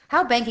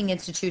how banking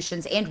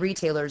institutions and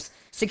retailers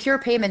secure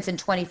payments in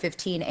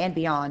 2015 and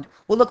beyond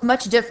will look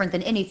much different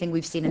than anything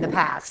we've seen in the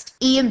past.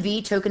 EMV,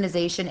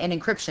 tokenization, and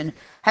encryption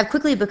have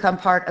quickly become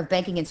part of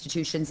banking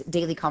institutions'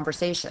 daily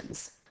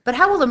conversations. But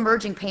how will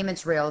emerging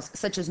payments rails,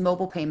 such as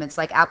mobile payments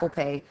like Apple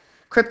Pay,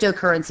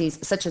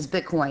 cryptocurrencies such as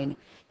Bitcoin,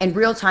 and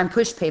real-time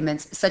push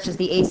payments such as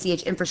the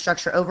ACH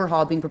infrastructure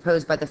overhaul being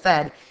proposed by the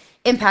Fed,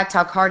 impact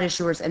how card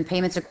issuers and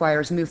payments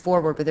acquirers move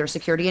forward with their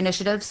security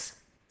initiatives?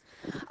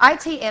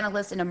 IT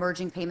analyst and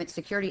emerging payment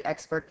security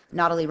expert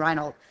Natalie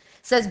Reinhold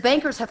says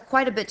bankers have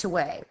quite a bit to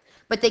weigh,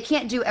 but they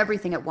can't do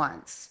everything at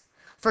once.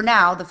 For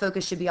now, the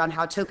focus should be on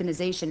how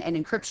tokenization and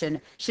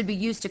encryption should be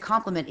used to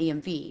complement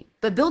EMV.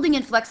 But building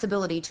in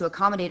flexibility to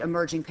accommodate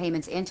emerging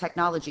payments and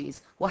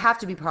technologies will have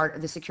to be part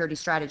of the security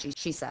strategy,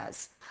 she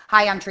says.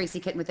 Hi, I'm Tracy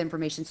Kitten with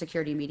Information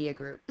Security Media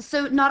Group.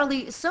 So,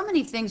 Natalie, so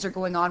many things are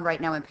going on right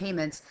now in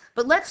payments,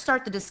 but let's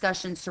start the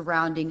discussion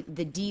surrounding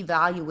the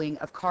devaluing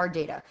of card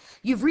data.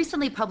 You've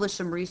recently published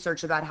some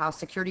research about how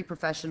security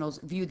professionals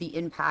view the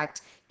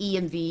impact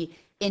EMV,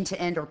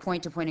 end-to-end or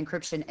point-to-point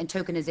encryption, and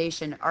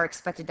tokenization are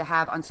expected to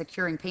have on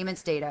securing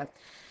payments data.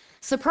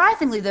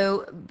 Surprisingly,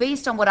 though,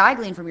 based on what I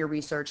gleaned from your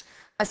research,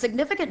 a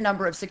significant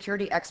number of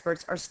security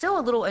experts are still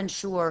a little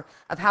unsure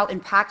of how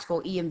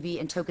impactful EMV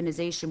and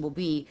tokenization will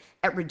be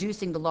at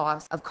reducing the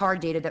loss of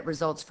card data that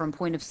results from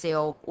point of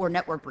sale or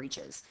network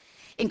breaches.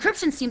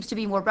 Encryption seems to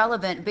be more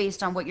relevant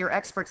based on what your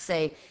experts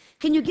say.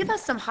 Can you give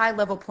us some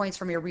high-level points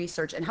from your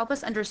research and help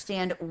us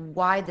understand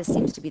why this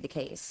seems to be the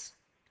case?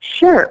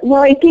 Sure.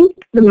 Well, I think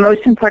the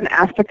most important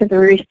aspect of the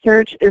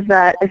research is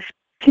that if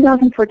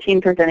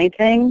 2014 proves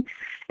anything,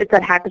 it's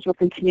that hackers will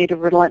continue to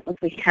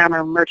relentlessly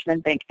hammer merchant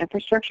and bank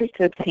infrastructures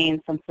to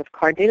obtain sensitive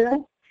card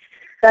data.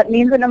 That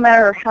means that no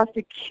matter how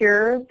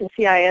secure the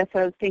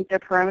CISOs think their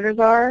parameters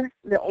are,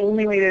 the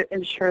only way to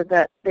ensure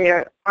that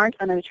they aren't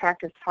an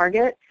attractive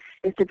target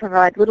is to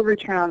provide little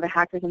return on the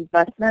hacker's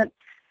investment,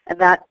 and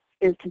that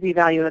is to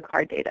devalue the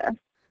card data.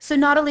 So,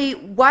 Natalie,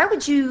 why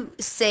would you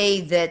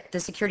say that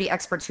the security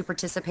experts who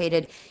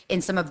participated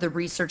in some of the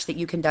research that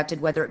you conducted,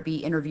 whether it be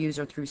interviews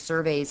or through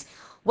surveys,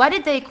 why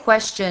did they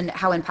question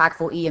how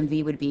impactful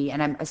EMV would be?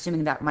 And I'm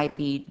assuming that might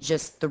be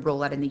just the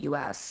rollout in the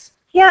U.S.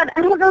 Yeah,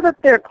 I don't know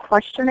that they're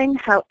questioning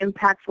how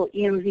impactful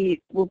EMV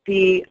will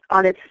be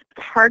on its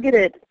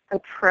targeted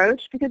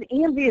approach, because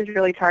EMV is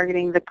really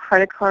targeting the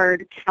credit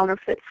card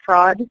counterfeit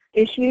fraud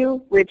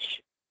issue,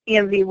 which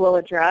EMV will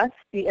address,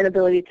 the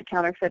inability to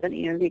counterfeit an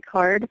EMV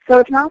card. So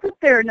it's not that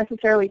they're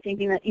necessarily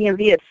thinking that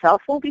EMV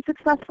itself will be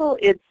successful,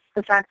 it's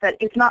the fact that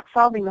it's not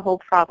solving the whole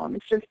problem.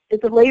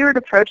 It's a layered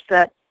approach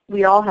that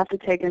we all have to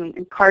take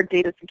in card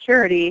data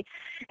security,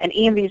 and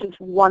EMV is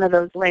just one of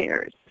those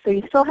layers. So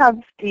you still have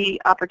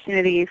the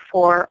opportunity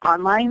for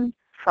online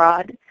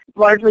fraud,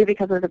 largely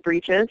because of the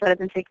breaches that have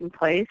been taking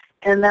place,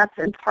 and that's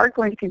in part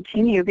going to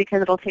continue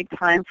because it'll take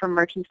time for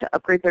merchants to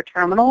upgrade their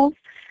terminals.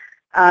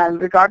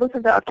 Regardless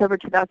of the October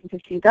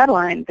 2015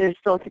 deadline, there's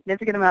still a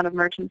significant amount of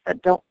merchants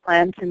that don't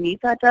plan to meet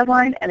that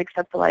deadline and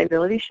accept the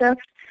liability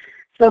shift.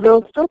 So there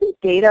will still be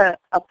data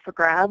up for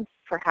grabs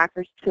for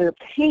hackers to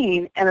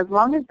obtain, and as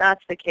long as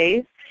that's the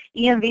case,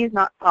 EMV is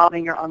not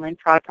solving your online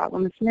fraud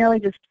problem. It's merely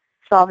just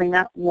solving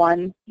that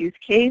one use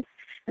case,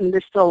 and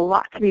there's still a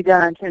lot to be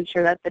done to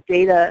ensure that the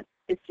data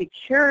is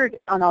secured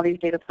on all these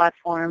data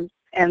platforms.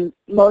 And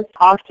most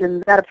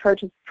often, that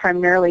approach is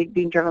primarily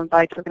being driven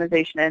by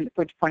tokenization and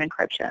point-to-point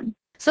encryption.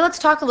 So let's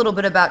talk a little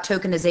bit about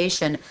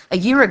tokenization. A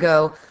year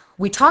ago,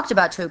 we talked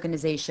about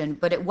tokenization,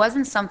 but it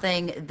wasn't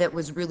something that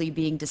was really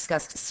being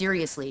discussed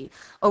seriously.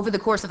 Over the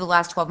course of the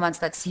last 12 months,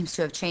 that seems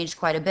to have changed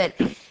quite a bit.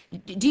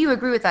 Do you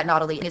agree with that,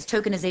 Natalie? Is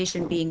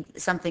tokenization being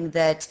something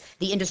that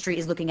the industry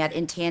is looking at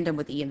in tandem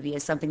with EMV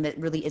as something that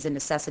really is a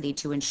necessity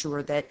to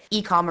ensure that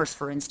e-commerce,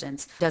 for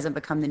instance, doesn't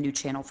become the new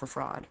channel for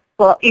fraud?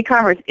 Well,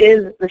 e-commerce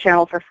is the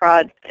channel for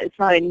fraud. It's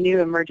not a new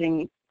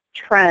emerging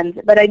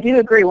trend, but I do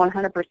agree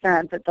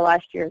 100% that the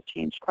last year has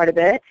changed quite a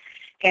bit.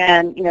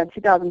 And,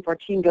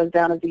 2014 goes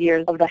down as the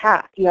year of the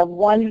hack. You have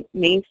one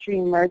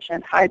mainstream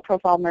merchant,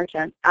 high-profile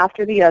merchant,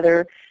 after the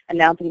other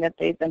announcing that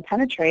they've been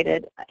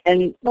penetrated.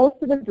 And most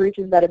of the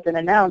breaches that have been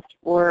announced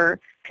were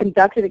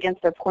conducted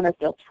against their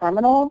point-of-sale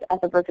terminals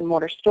at the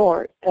brick-and-mortar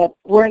stores that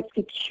weren't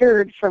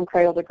secured from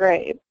cradle to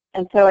grave.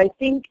 And so I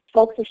think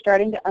folks are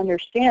starting to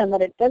understand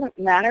that it doesn't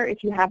matter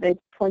if you have a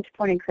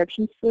point-to-point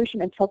encryption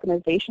solution and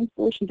tokenization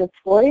solution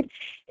deployed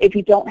if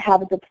you don't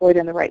have it deployed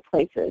in the right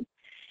places.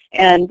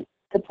 And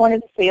the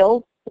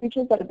point-of-sale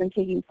breaches that have been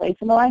taking place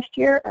in the last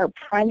year are a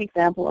prime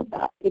example of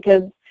that,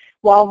 because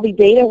while the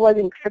data was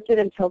encrypted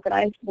and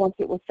tokenized once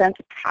it was sent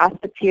past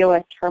the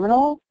POS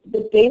terminal,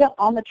 the data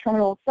on the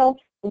terminal itself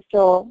was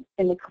still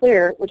in the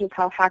clear, which is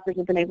how hackers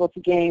have been able to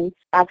gain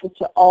access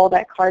to all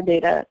that card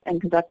data and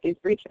conduct these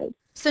breaches.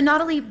 So,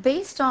 Natalie,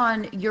 based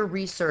on your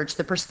research,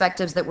 the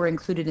perspectives that were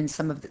included in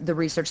some of the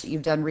research that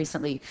you've done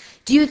recently,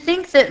 do you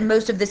think that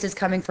most of this is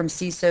coming from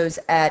CISOs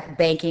at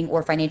banking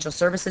or financial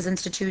services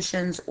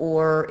institutions,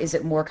 or is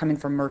it more coming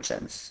from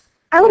merchants?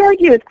 I would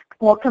argue it's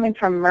more coming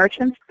from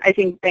merchants. I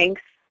think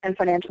banks and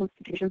financial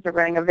institutions are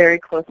running a very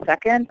close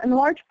second, in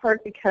large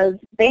part because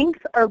banks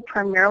are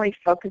primarily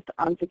focused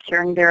on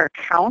securing their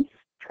accounts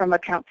from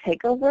account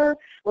takeover,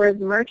 whereas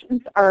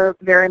merchants are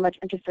very much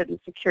interested in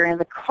securing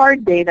the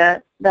card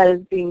data that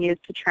is being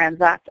used to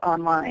transact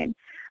online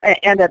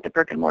and at the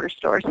brick and mortar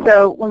store.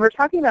 So when we're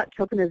talking about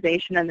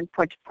tokenization and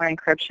point-to-point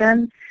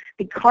encryption,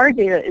 the card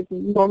data is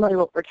normally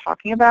what we're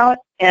talking about,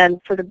 and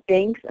for the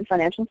banks and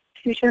financial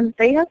institutions,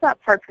 they have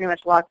that part pretty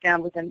much locked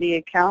down within the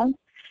accounts,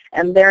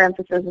 and their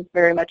emphasis is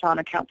very much on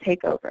account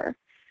takeover.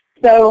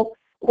 So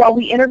while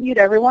we interviewed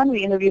everyone,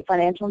 we interviewed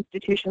financial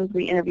institutions,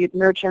 we interviewed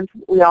merchants,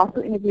 we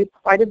also interviewed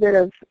quite a bit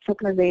of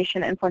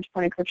tokenization and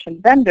point-to-point encryption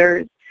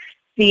vendors,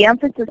 the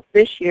emphasis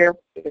this year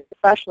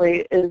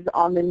especially is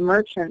on the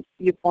merchant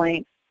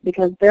viewpoint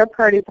because their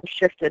priorities have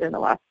shifted in the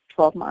last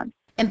 12 months.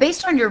 And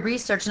based on your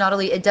research,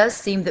 Natalie, it does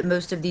seem that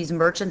most of these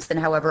merchants then,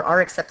 however,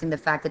 are accepting the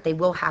fact that they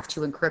will have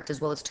to encrypt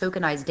as well as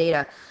tokenize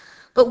data.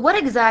 But what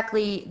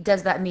exactly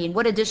does that mean?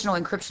 What additional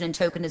encryption and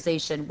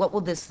tokenization, what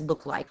will this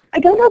look like? I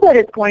don't know that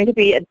it's going to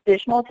be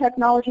additional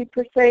technology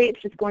per se.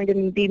 It's just going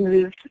to be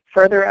moved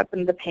further up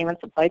in the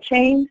payment supply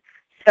chain.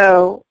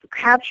 So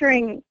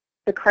capturing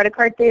the credit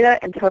card data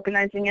and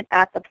tokenizing it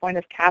at the point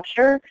of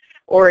capture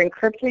or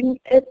encrypting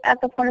it at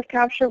the point of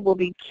capture will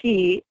be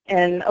key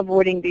in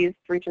avoiding these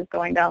breaches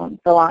going down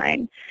the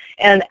line.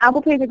 And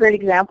Apple Pay is a great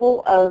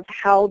example of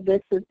how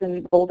this has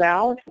been rolled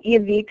out.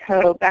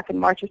 EMVCo back in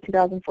March of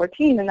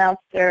 2014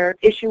 announced their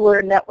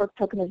issuer network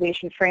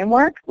tokenization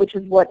framework, which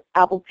is what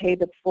Apple Pay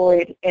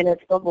deployed in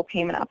its mobile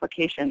payment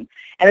application.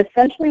 And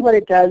essentially what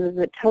it does is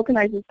it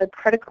tokenizes the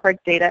credit card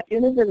data as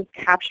soon as it is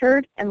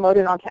captured and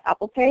loaded onto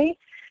Apple Pay.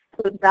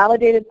 So it's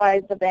validated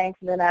by the banks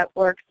and the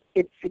networks.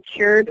 It's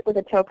secured with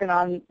a token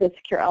on the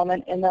secure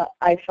element in the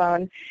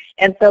iPhone.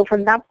 And so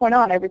from that point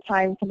on, every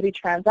time somebody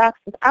transacts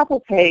with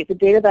Apple Pay, the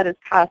data that is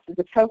passed is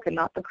a token,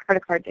 not the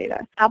credit card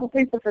data. Apple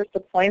Pay is the first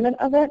deployment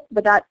of it,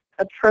 but that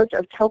approach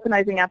of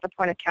tokenizing at the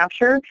point of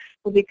capture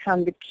will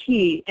become the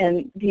key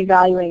in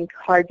devaluing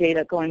card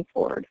data going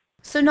forward.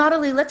 So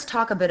Natalie, let's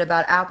talk a bit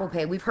about Apple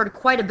Pay. We've heard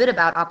quite a bit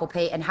about Apple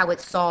Pay and how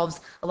it solves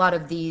a lot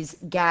of these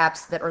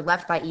gaps that are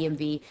left by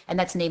EMV, and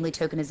that's namely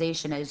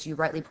tokenization, as you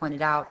rightly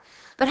pointed out.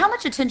 But how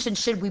much attention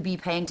should we be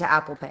paying to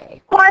Apple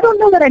Pay? Well, I don't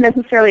know that I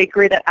necessarily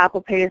agree that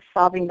Apple Pay is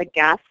solving the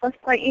gaps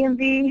left by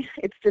EMV.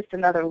 It's just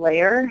another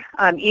layer.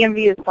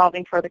 EMV is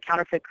solving for the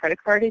counterfeit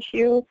credit card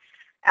issue.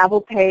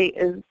 Apple Pay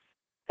is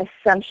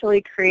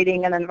essentially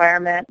creating an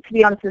environment. To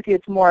be honest with you,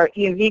 it's more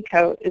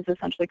EMVCo is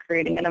essentially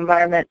creating an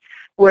environment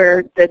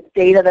where the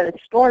data that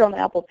is stored on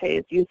Apple Pay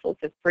is useless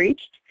if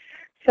breached.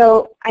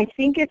 So I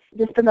think it's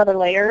just another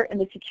layer in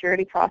the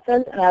security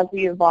process, and as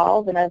we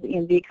evolve and as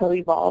EMVCo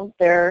evolves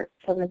their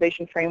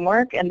tokenization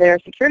framework and their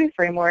security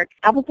framework,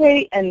 Apple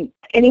Pay and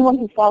anyone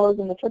who follows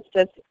in the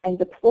footsteps and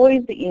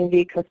deploys the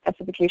EMVCo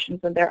specifications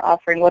in their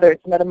offering, whether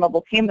it's another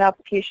mobile payment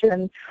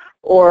application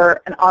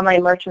or an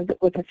online merchant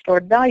with a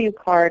stored value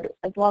card,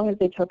 as long as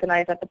they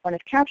tokenize at the point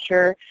of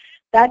capture,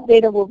 that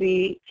data will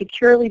be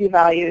securely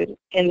devalued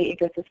in the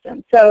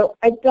ecosystem. So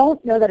I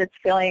don't know that it's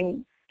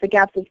filling the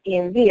gaps of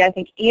EMV. I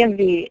think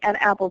EMV and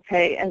Apple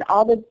Pay and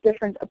all the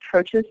different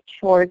approaches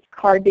towards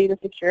card data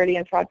security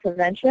and fraud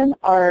prevention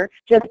are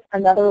just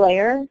another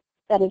layer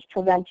that is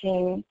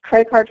preventing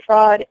credit card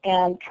fraud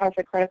and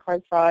counterfeit credit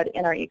card fraud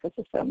in our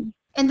ecosystem.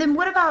 And then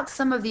what about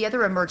some of the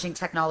other emerging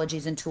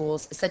technologies and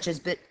tools, such as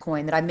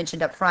Bitcoin that I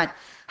mentioned up front?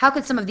 How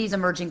could some of these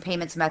emerging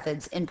payments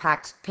methods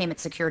impact payment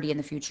security in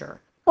the future?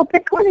 Well,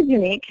 Bitcoin is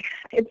unique.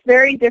 It's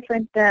very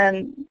different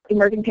than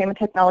emerging payment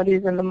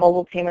technologies in the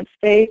mobile payment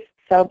space.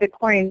 So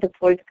Bitcoin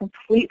deploys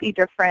completely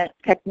different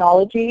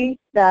technology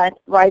that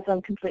rides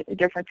on completely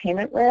different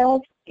payment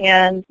rails.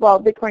 And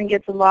while Bitcoin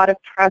gets a lot of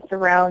press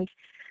around,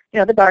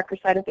 the darker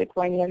side of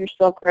Bitcoin, you have your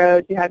Silk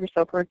Road, you have your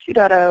Silk Road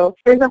 2.0,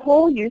 there's a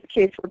whole use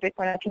case where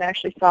Bitcoin can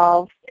actually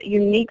solve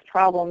unique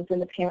problems in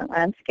the payment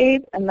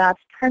landscape, and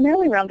that's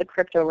primarily around the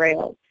crypto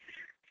rails.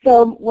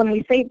 So when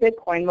we say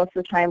Bitcoin, most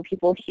of the time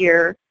people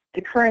hear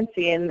the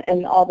currency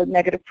and all the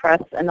negative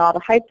press and all the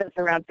hype that's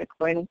around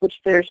Bitcoin, which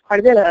there's quite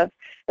a bit of,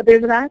 but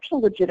there's an actual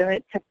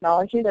legitimate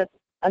technology that's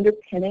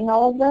underpinning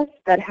all of this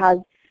that has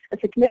a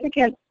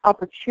significant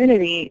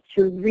opportunity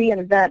to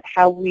reinvent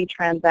how we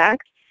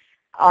transact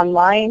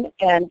online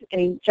and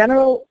in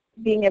general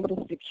being able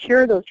to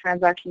secure those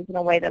transactions in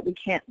a way that we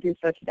can't do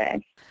so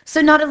today.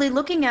 So Natalie,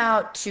 looking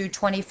out to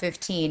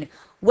 2015,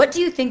 what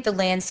do you think the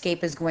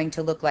landscape is going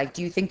to look like?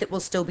 Do you think that we'll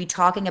still be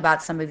talking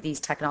about some of these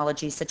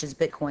technologies such as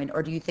Bitcoin,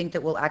 or do you think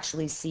that we'll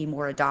actually see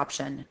more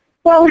adoption?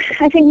 Well,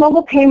 I think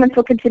mobile payments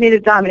will continue to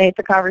dominate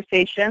the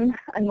conversation,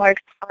 in large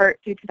part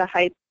due to the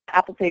hype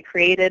Apple Pay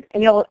created.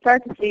 And you'll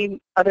start to see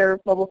other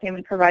mobile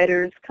payment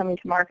providers coming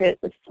to market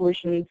with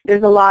solutions.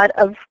 There's a lot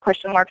of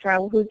question marks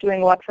around who's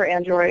doing what for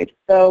Android.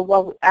 So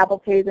while Apple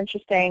Pay is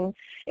interesting,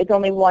 it's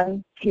only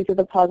one piece of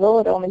the puzzle.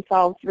 It only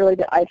solves really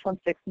the iPhone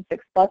 6 and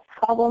 6 Plus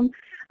problem.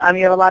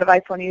 You have a lot of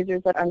iPhone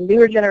users that are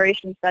newer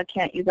generations that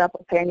can't use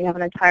Apple Pay, and you have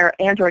an entire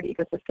Android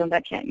ecosystem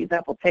that can't use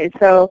Apple Pay.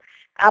 So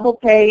Apple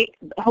Pay,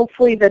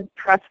 hopefully the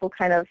press will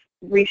kind of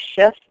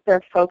reshift their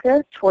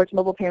focus towards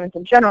mobile payments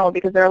in general,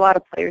 because there are a lot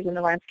of players in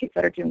the landscape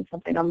that are doing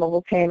something on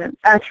mobile payments.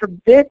 As for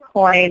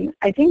Bitcoin,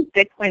 I think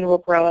Bitcoin will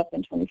grow up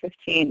in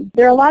 2015.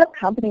 There are a lot of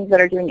companies that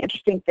are doing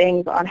interesting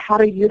things on how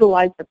to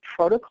utilize the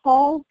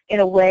protocol in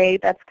a way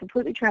that's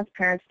completely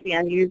transparent to the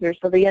end user,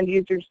 so the end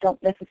users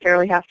don't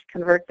necessarily have to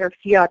convert their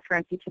fiat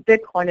currency to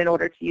Bitcoin in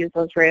order to use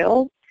those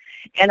rails.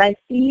 And I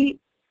see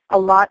a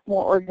lot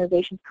more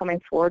organizations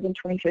coming forward in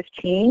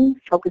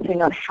 2015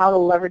 focusing on how to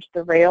leverage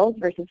the rails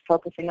versus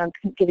focusing on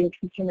getting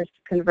consumers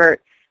to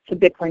convert to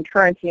Bitcoin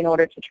currency in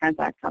order to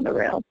transact on the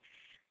rails.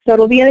 So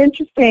it'll be an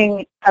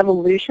interesting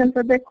evolution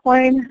for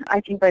Bitcoin. I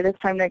think by this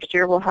time next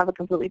year we'll have a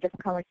completely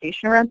different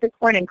conversation around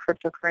Bitcoin and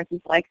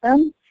cryptocurrencies like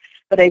them.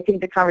 But I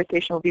think the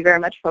conversation will be very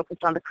much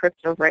focused on the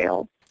crypto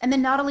rails. And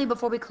then Natalie,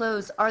 before we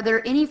close, are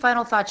there any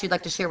final thoughts you'd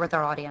like to share with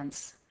our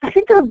audience? I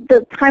think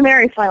the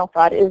primary final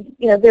thought is,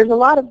 there's a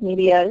lot of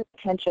media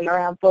attention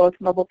around both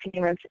mobile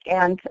payments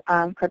and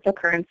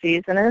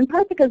cryptocurrencies, and in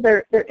part because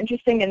they're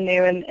interesting and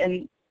new,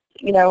 and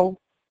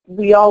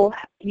we all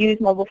use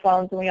mobile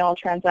phones and we all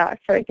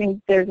transact. So I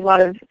think there's a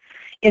lot of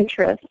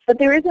interest, but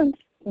there isn't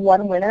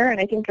one winner. And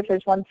I think if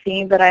there's one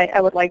theme that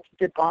I would like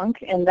to debunk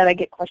and that I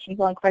get questions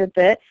on quite a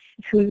bit,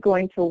 is who's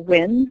going to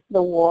win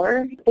the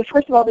war. But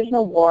first of all, there's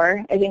no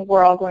war. I think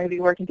we're all going to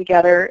be working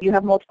together. You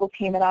have multiple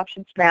payment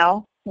options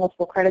now,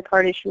 multiple credit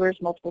card issuers,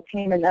 multiple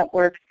payment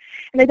networks,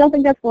 and I don't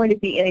think that's going to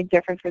be any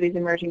different for these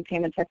emerging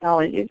payment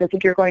technologies. I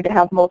think you're going to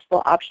have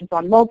multiple options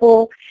on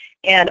mobile,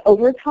 and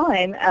over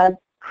time, as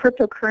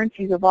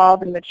cryptocurrencies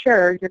evolve and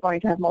mature, you're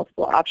going to have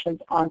multiple options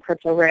on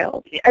crypto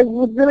rails. I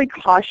would really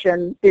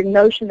caution the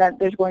notion that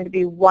there's going to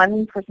be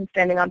one person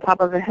standing on top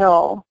of a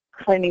hill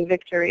claiming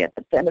victory at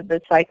the end of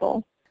this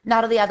cycle.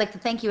 Natalie, I'd like to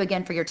thank you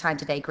again for your time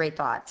today. Great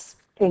thoughts.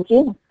 Thank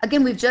you.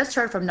 Again, we've just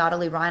heard from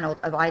Natalie Reinhold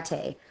of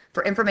ITE.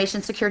 For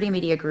Information Security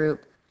Media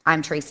Group,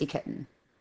 I'm Tracy Kitten.